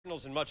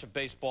Cardinals and much of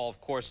baseball,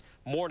 of course,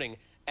 mourning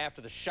after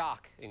the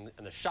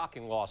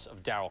shocking loss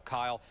of Darryl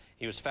Kile.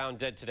 He was found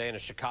dead today in a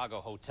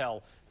Chicago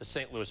hotel. The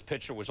St. Louis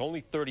pitcher was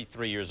only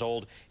 33 years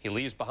old. He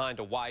leaves behind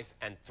a wife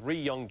and 3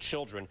 young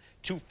children,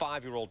 2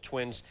 5-year-old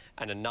twins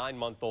and a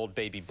 9-month-old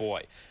baby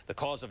boy. The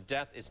cause of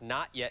death is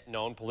not yet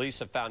known. Police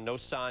have found no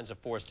signs of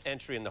forced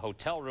entry in the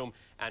hotel room.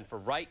 And for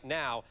right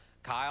now,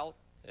 Kile,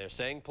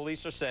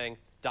 police are saying,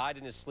 died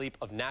in his sleep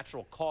of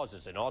natural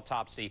causes. An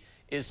autopsy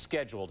is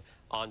scheduled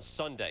on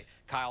Sunday.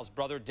 Kyle's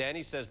brother,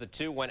 Danny, says the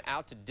two went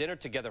out to dinner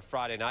together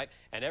Friday night,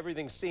 and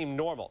everything seemed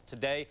normal.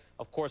 Today,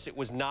 of course, it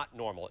was not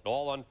normal. It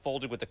all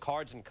unfolded with the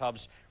Cards and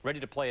Cubs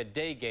ready to play a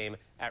day game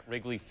at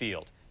Wrigley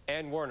Field.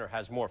 Ann Werner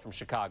has more from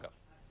Chicago.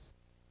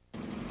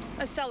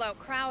 A sellout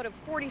crowd of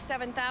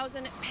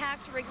 47,000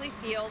 packed Wrigley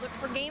Field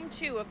for Game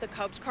 2 of the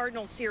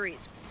Cubs-Cardinals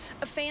series.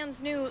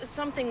 Fans knew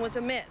something was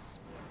amiss.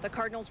 The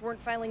Cardinals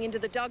weren't filing into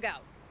the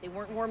dugout. They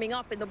weren't warming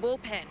up in the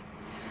bullpen.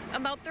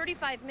 About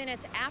 35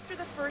 minutes after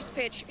the first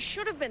pitch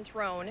should have been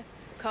thrown,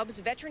 Cubs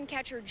veteran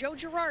catcher Joe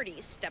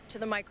Girardi stepped to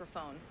the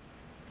microphone.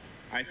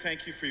 I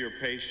thank you for your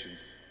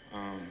patience.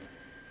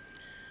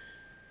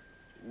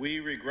 We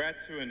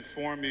regret to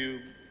inform you,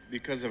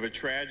 because of a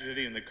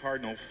tragedy in the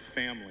Cardinal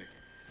family,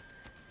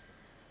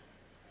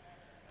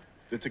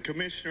 that the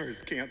commissioner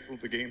has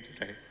canceled the game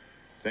today.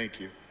 Thank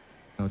you.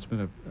 It's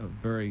been a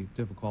very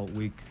difficult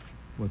week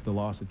with the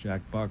loss of Jack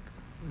Buck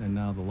and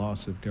now the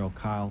loss of Darryl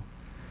Kile.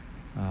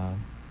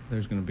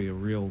 There's going to be a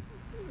real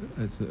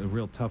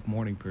tough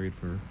mourning period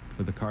for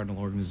the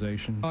Cardinal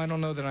organization. I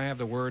don't know that I have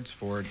the words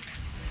for it.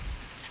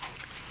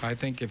 I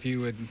think if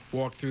you would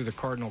walk through the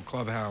Cardinal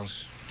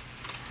clubhouse,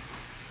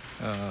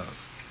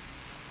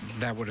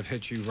 that would have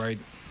hit you right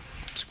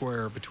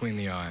square between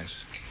the eyes.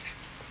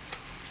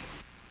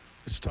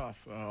 It's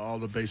tough. All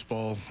the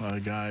baseball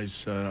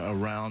guys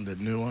around that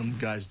knew him,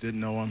 guys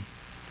didn't know him.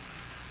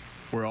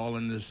 We're all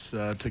in this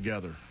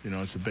together. You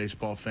know, it's a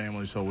baseball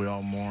family, so we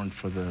all mourn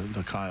for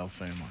the Kile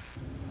family.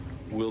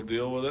 We'll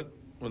deal with it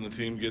when the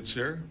team gets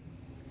here.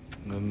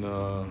 And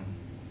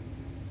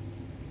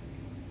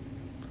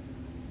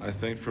I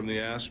think from the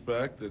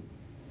aspect that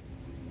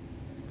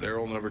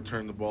Darryl never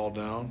turned the ball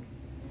down,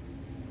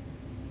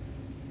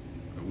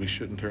 we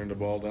shouldn't turn the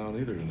ball down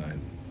either tonight.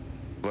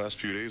 The last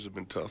few days have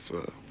been tough.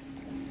 You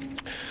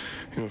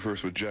know,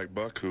 first with Jack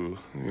Buck, who,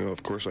 you know,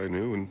 of course I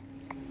knew, and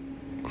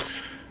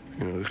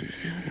you know,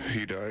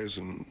 he dies,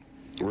 and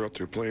we're out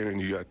there playing,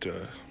 and you got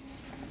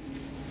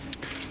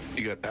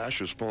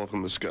ashes falling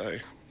from the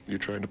sky. You're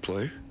trying to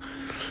play,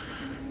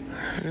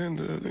 and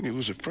then you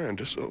lose a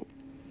friend. So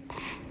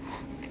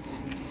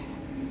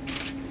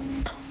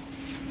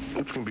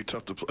it's going to be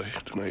tough to play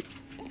tonight.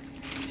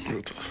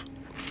 Real tough.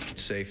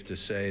 It's safe to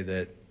say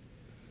that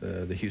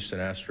the Houston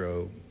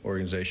Astro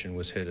organization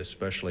was hit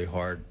especially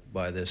hard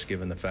by this,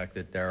 given the fact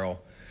that Darryl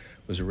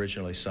was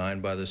originally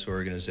signed by this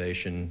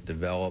organization,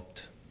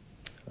 developed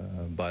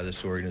by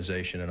this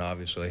organization, and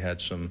obviously had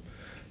some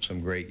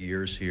great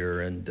years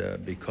here. And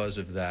because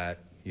of that,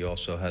 he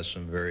also has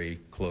some very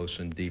close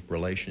and deep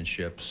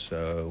relationships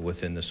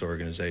within this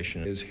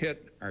organization. Has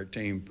hit our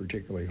team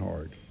particularly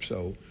hard.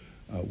 So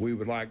we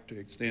would like to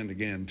extend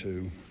again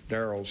to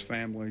Darryl's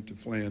family, to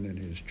Flynn and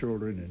his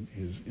children and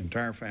his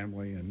entire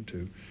family, and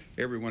to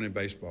everyone in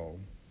baseball,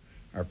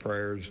 our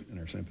prayers and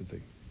our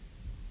sympathy.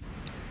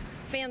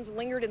 Fans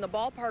lingered in the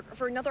ballpark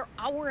for another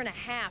hour and a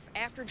half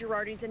after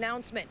Girardi's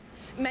announcement.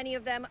 Many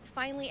of them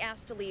finally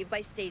asked to leave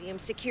by stadium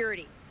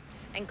security.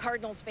 And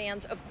Cardinals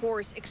fans, of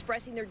course,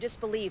 expressing their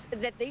disbelief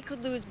that they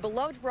could lose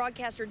beloved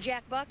broadcaster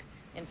Jack Buck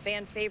and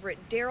fan favorite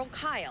Darryl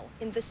Kile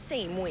in the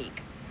same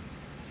week.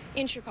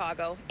 In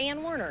Chicago,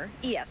 Ann Werner,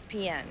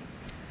 ESPN.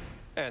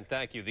 And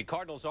thank you. The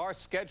Cardinals are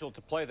scheduled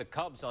to play the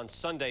Cubs on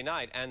Sunday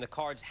night, and the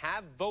Cards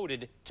have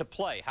voted to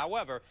play.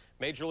 However,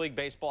 Major League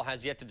Baseball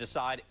has yet to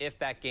decide if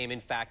that game, in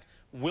fact,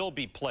 will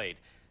be played.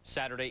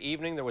 Saturday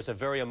evening, there was a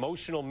very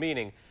emotional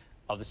meeting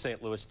of the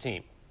St. Louis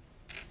team.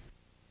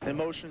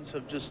 Emotions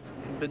have just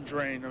been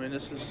drained. I mean,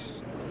 this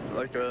is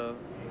like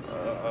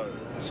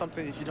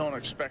something that you don't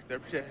expect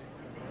every day.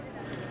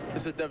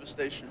 It's a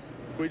devastation.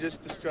 We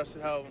just discussed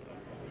it,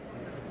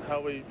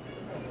 how we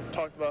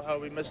talked about how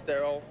we missed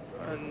Darryl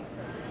and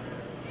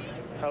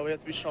how we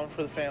have to be strong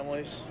for the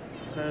families.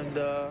 And,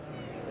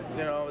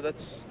 you know,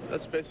 that's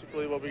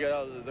basically what we got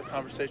out of the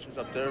conversations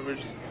up there. We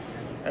just,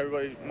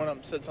 everybody went up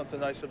and said something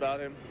nice about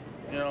him,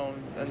 you know,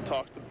 and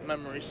talked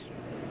memories.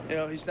 You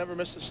know, he's never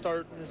missed a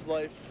start in his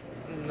life,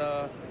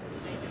 and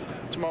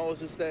tomorrow is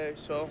his day,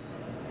 so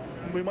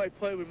we might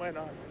play, we might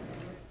not.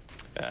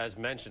 As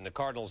mentioned, the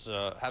Cardinals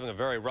having a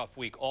very rough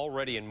week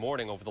already in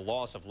mourning over the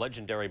loss of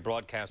legendary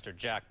broadcaster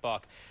Jack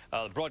Buck.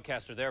 The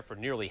broadcaster there for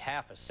nearly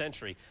half a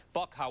century.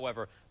 Buck,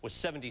 however, was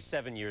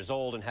 77 years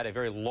old and had a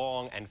very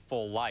long and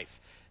full life.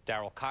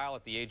 Darryl Kile,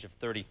 at the age of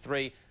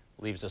 33,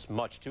 leaves us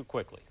much too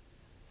quickly.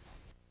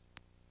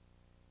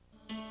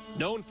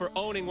 Known for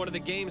owning one of the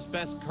game's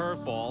best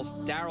curveballs,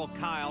 Darryl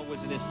Kile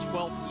was in his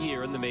 12th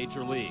year in the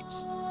major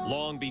leagues.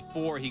 Long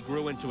before he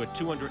grew into a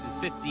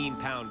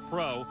 215-pound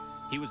pro,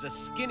 He was a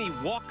skinny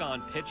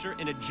walk-on pitcher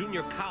in a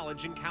junior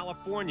college in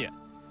California.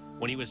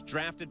 When he was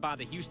drafted by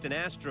the Houston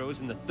Astros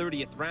in the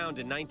 30th round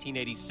in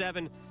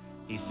 1987,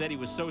 he said he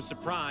was so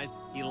surprised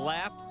he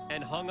laughed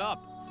and hung up.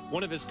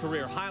 One of his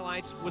career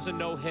highlights was a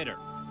no-hitter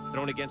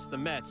thrown against the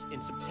Mets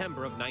in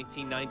September of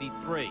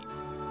 1993.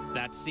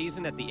 That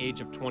season, at the age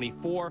of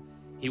 24,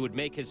 he would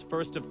make his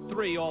first of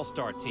 3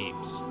 All-Star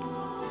teams.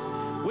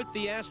 With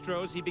the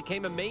Astros, he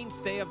became a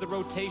mainstay of the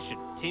rotation,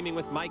 teaming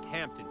with Mike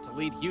Hampton to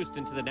lead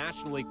Houston to the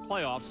National League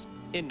playoffs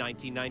in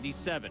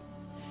 1997.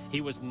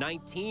 He was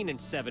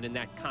 19-7 in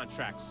that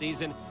contract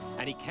season,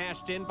 and he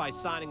cashed in by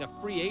signing a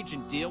free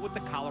agent deal with the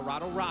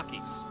Colorado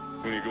Rockies.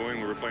 When you go in,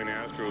 we were playing the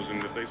Astros,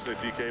 and if they said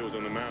DK was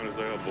on the mound, it's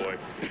like, oh boy,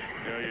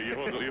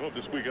 you hope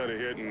to squeak out a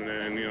hit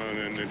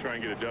and try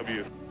and get a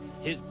W.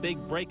 His big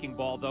breaking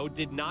ball, though,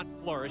 did not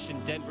flourish in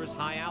Denver's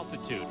high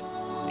altitude.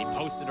 He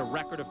posted a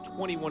record of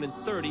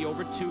 21-30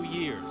 over 2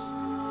 years.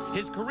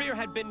 His career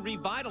had been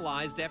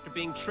revitalized after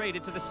being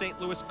traded to the St.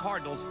 Louis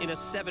Cardinals in a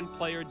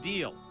 7-player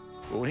deal.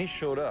 When he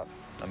showed up,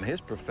 I mean,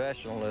 his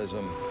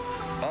professionalism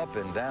up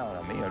and down,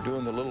 I mean,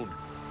 doing the little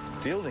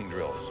fielding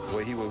drills,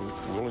 where he was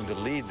willing to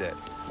lead that,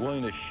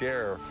 willing to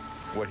share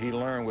what he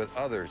learned with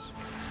others,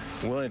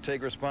 willing to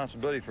take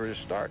responsibility for his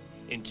start.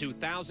 In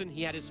 2000,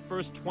 he had his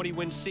first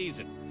 20-win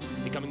season,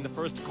 becoming the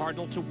first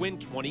Cardinal to win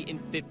 20 in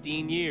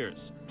 15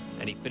 years.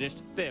 And he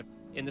finished 5th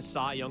in the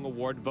Cy Young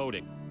Award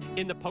voting.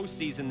 In the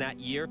postseason that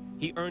year,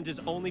 he earned his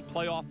only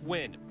playoff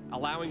win,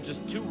 allowing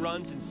just 2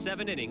 runs in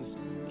 7 innings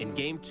in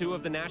Game 2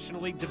 of the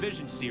National League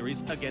Division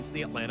Series against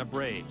the Atlanta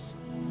Braves.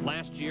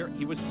 Last year,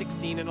 he was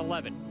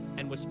 16-11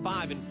 and was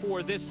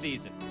 5-4 this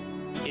season.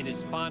 In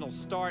his final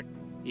start,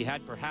 he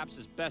had perhaps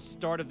his best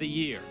start of the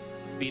year,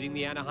 beating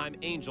the Anaheim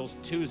Angels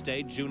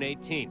Tuesday, June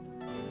 18th.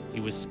 He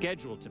was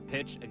scheduled to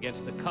pitch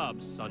against the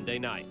Cubs Sunday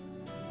night.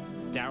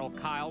 Darryl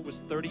Kile was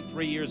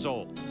 33 years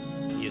old.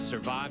 He is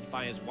survived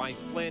by his wife,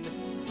 Flynn,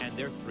 and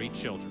their 3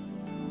 children.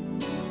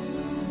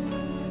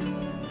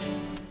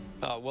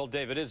 Well,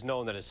 Dave, it is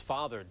known that his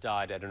father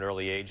died at an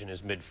early age in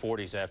his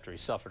mid-40s after he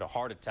suffered a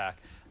heart attack.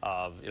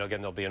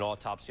 Again, there'll be an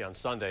autopsy on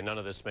Sunday. None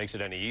of this makes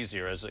it any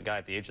easier as a guy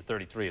at the age of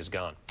 33 is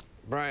gone.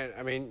 Brian,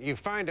 I mean, you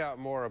find out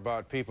more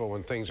about people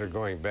when things are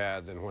going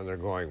bad than when they're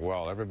going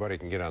well. Everybody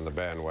can get on the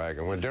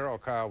bandwagon. When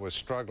Darryl Kile was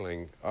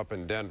struggling up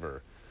in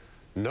Denver,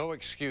 no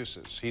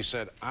excuses. He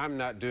said, I'm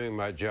not doing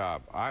my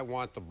job. I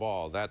want the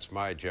ball. That's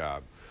my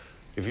job.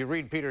 If you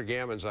read Peter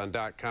Gammons on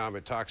 .com,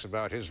 it talks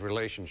about his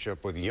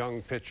relationship with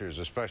young pitchers,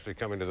 especially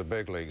coming to the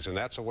big leagues, and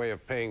that's a way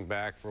of paying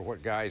back for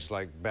what guys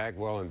like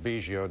Bagwell and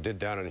Biggio did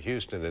down in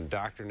Houston,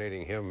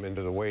 indoctrinating him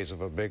into the ways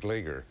of a big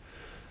leaguer.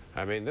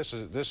 I mean, this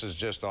is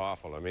just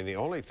awful. I mean, the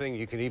only thing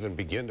you can even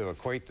begin to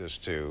equate this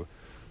to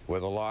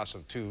with a loss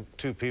of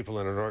two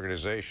people in an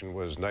organization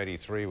was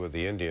 '93 with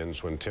the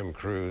Indians when Tim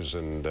Cruz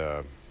and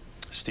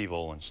Steve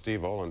Olin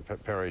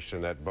perished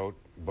in that boat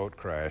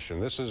crash,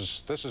 and this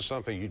is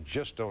something you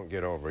just don't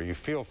get over. You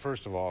feel,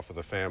 first of all, for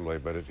the family,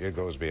 but it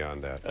goes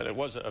beyond that. And it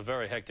was a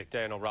very hectic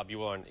day. I know, Rob, you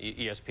were on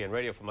ESPN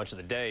Radio for much of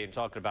the day and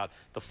talking about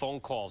the phone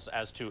calls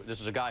as to,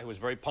 this is a guy who was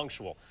very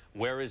punctual.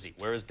 Where is he?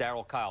 Where is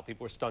Darryl Kile?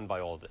 People were stunned by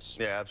all of this.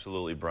 Yeah,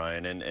 absolutely,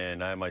 Brian.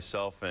 And I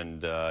myself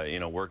and,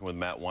 working with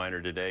Matt Weiner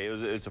today,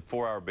 it's a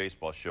 4-hour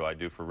baseball show I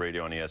do for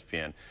radio on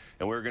ESPN.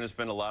 And we're going to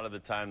spend a lot of the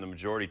time, the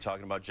majority,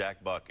 talking about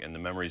Jack Buck and the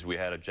memories we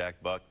had of Jack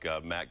Buck.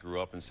 Matt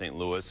grew up in St.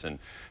 Louis and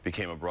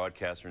became a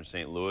broadcaster in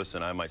St. Louis,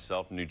 and I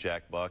myself knew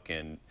Jack Buck.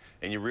 And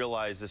you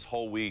realize this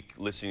whole week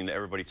listening to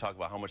everybody talk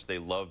about how much they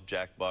loved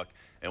Jack Buck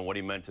and what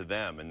he meant to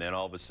them. And then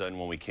all of a sudden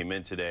when we came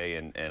in today,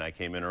 and I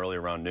came in early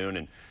around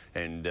noon,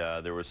 and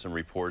there was some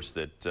reports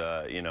that,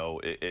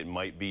 it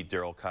might be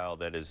Darryl Kile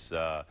that has,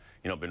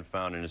 been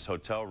found in his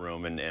hotel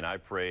room. And I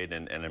prayed,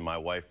 and my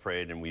wife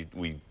prayed, and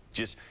we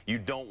just, you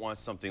don't want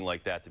something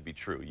like that to be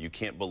true. You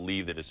can't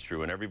believe that it's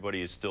true. And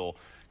everybody is still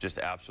just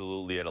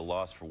absolutely at a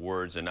loss for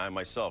words. And I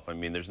myself, I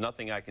mean, there's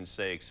nothing I can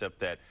say except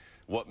that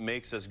what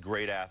makes us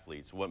great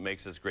athletes, what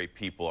makes us great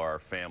people are our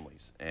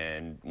families.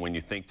 And when you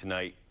think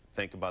tonight,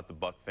 think about the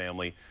Buck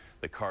family,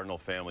 the Cardinal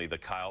family, the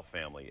Kile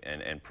family,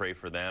 and pray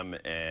for them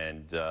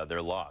and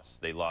their loss.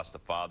 They lost a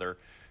father,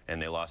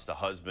 and they lost a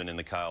husband in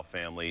the Kile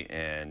family.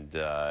 And,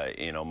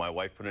 my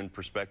wife put it in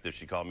perspective.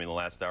 She called me in the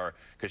last hour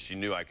because she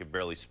knew I could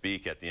barely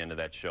speak at the end of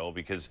that show,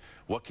 because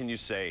what can you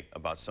say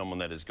about someone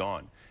that is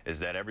gone? Is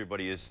that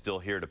everybody is still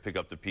here to pick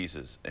up the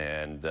pieces.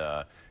 And,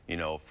 the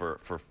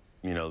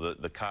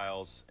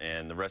Kiles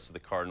and the rest of the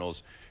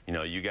Cardinals,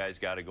 you guys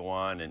got to go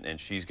on, and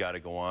she's got to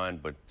go on.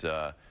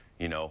 But,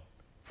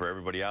 for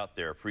everybody out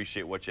there,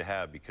 appreciate what you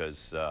have,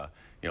 because,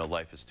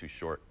 life is too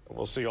short.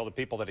 We'll see all the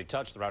people that he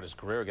touched throughout his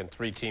career. Again,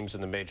 3 teams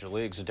in the major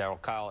leagues.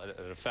 Darryl Kile,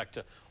 an effect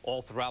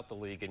all throughout the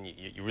league, and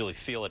you really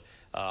feel it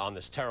on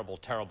this terrible,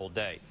 terrible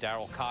day.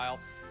 Darryl Kile,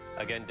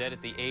 again, dead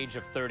at the age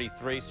of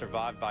 33,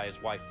 survived by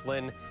his wife,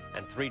 Flynn,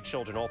 and 3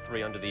 children, all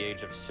 3 under the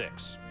age of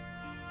 6.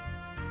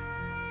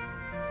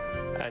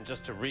 And And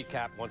just to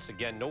recap, once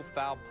again, no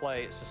foul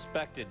play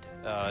suspected.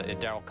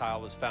 Darryl Kile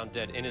was found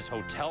dead in his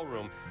hotel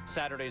room.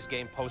 Saturday's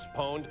game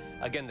postponed.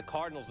 Again, the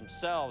Cardinals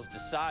themselves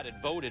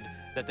voted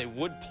that they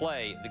would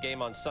play the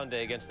game on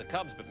Sunday against the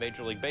Cubs, but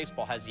Major League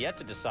Baseball has yet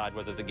to decide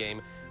whether the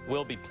game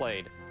will be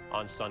played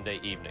on Sunday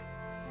evening.